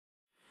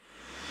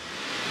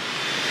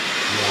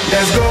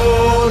Let's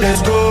go,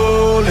 let's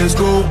go, let's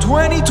go.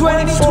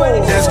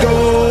 2024. Let's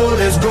go,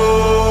 let's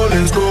go,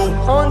 let's go.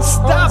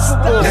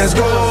 Unstoppable. Let's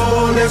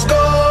go, let's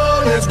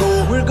go, let's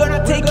go. We're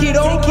gonna take it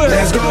over.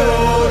 Let's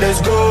go,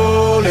 let's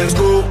go, let's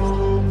go.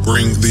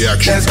 Bring the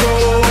action. Let's go,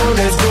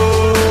 let's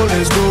go,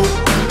 let's go.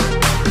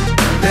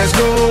 Let's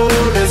go,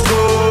 let's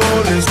go,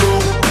 let's go.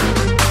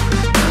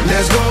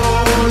 Let's go,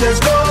 let's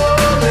go,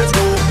 let's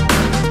go.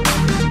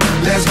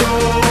 Let's go,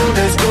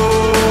 let's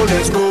go,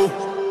 let's go.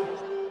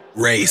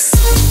 Race.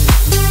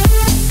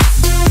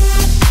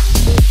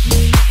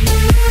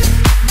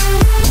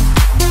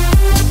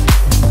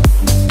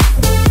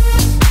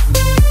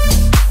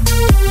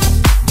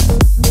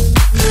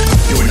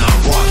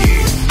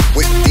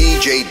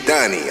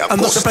 Dani, Acosta.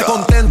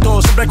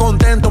 Ando siempre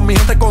contento, mi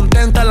gente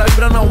contenta, la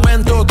vibra en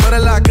aumento. Tú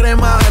eres la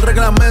crema, el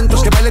reglamento,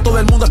 es que baile todo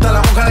el mundo hasta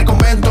la monja del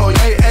convento.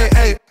 Ey, ey,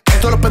 ey,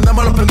 esto lo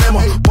prendemos, lo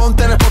prendemos.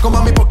 Ponte en el foco,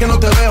 mami, porque no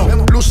te veo.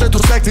 Luce tu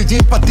sexy,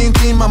 jean, patín,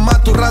 team,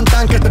 mamá, tu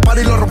rantan, que este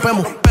party lo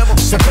rompemos.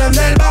 Se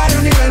prende el barrio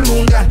a nivel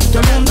mundial, todo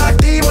el mundo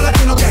activo,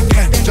 latino que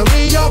yo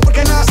brillo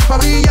porque nace pa'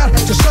 brillar.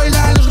 Yo soy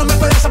la luz, no me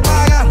puedes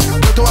apagar.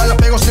 Yo todas la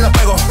pego si la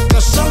pego. Yo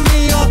soy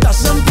mío,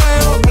 estás en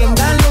fuego.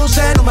 Prendan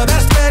luces, no me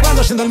despego.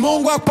 Ando haciendo el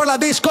moonwalk por la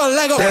disco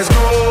Lego. Let's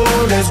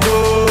go, let's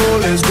go,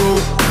 let's go.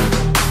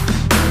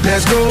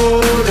 Let's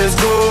go, let's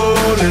go,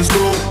 let's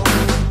go.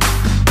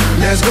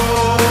 Let's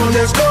go,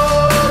 let's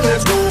go,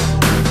 let's go.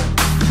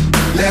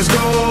 Let's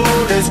go,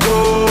 let's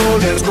go,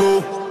 let's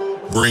go.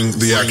 Bring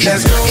the action.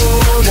 Let's go,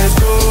 let's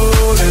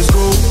go, let's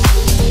go.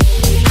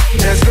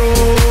 Let's go,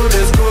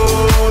 let's go,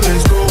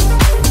 let's go.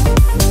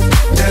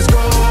 Let's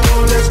go,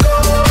 let's go,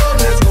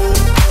 let's go.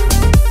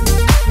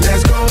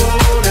 Let's go,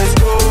 let's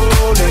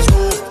go, let's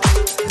go.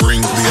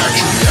 Bring the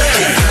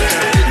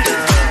action.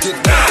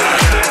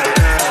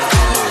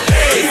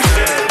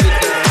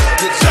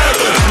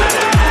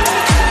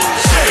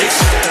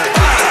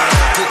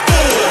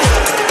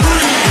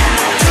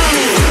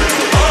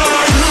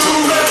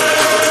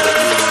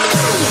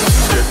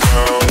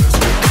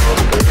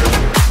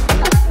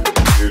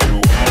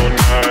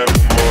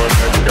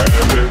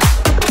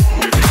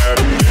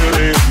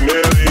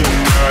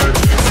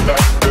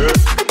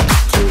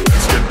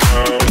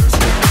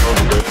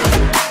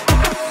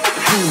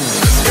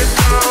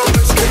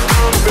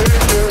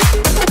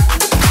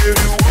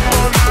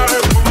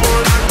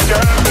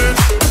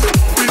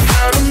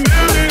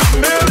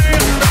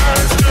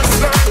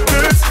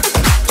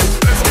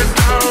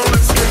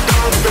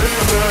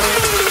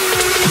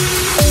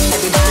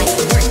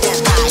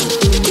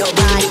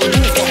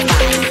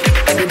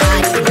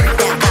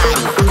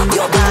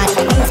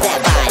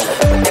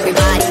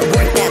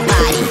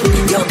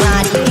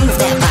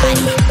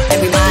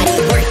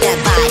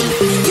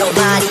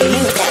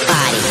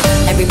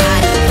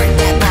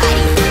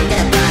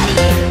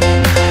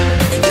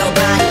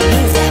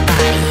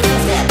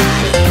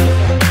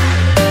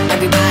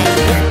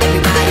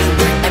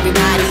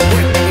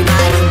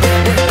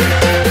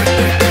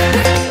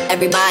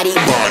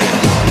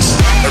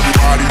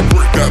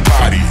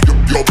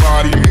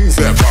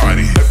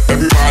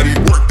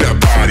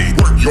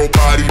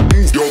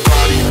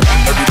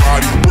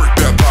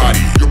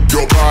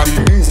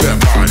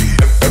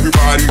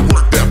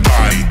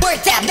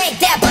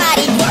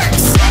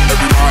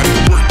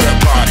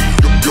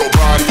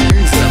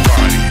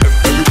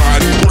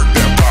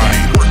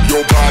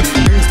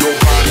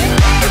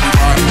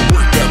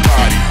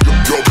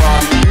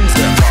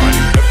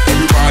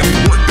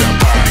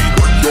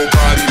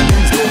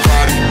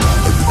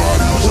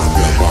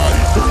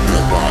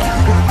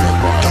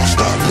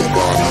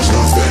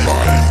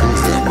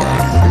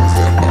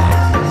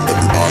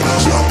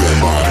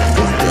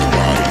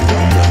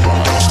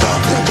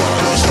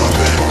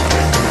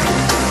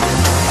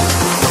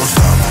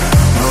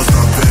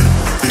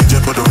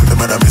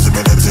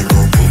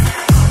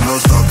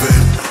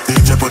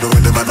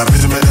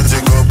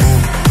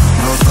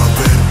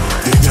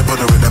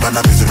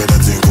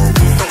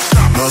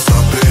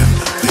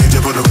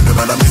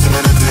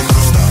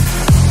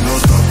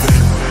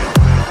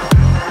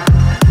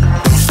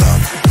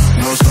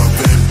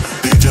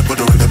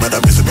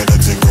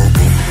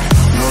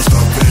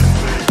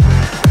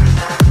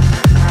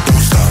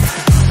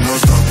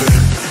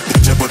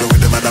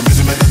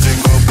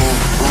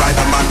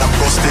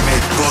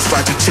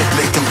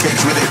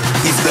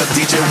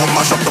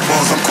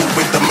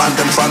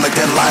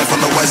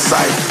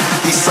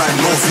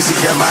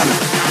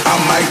 I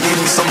might need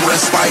me some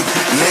respite.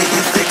 Lay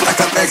it thick like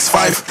an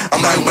X5.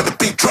 I'm riding with the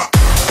beat drop.